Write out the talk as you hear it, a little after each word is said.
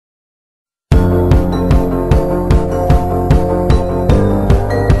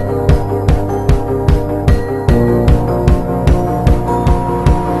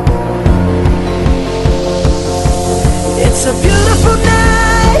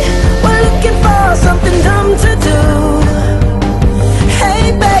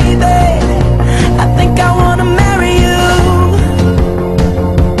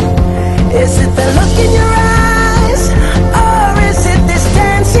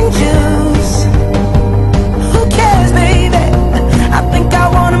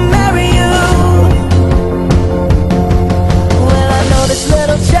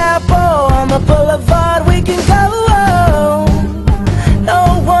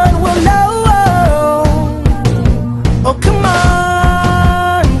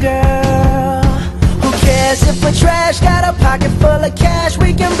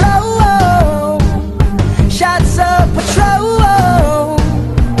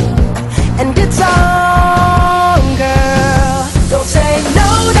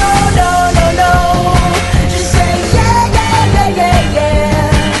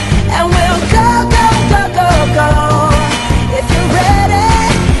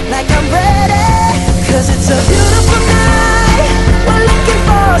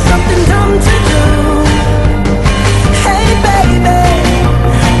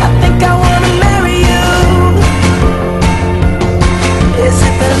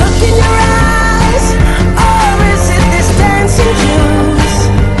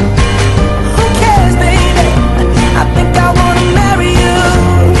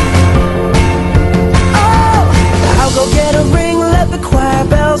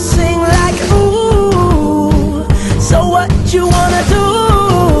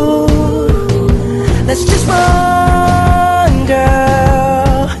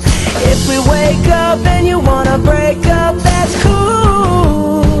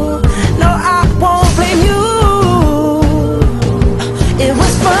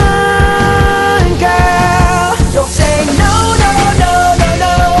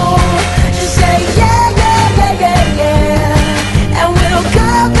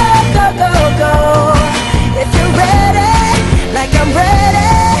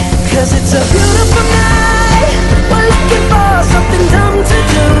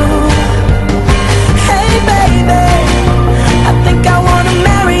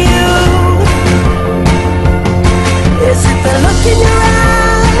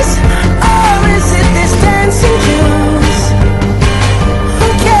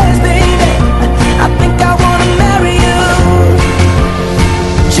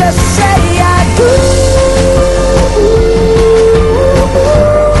just say I do.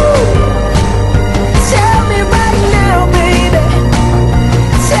 Tell me right now, baby.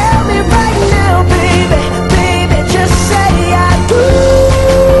 Tell me right now, baby. Baby, just say I do.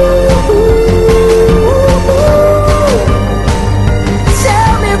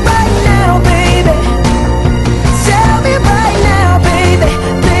 Tell me right now, baby. Tell me right now, baby.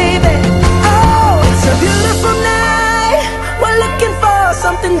 Baby, oh, it's a beautiful night. We're looking for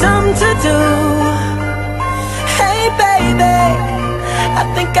something dumb to do. Hey baby, I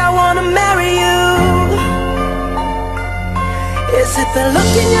think I wanna marry you. Is it the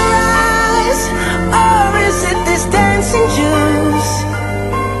look in your eyes?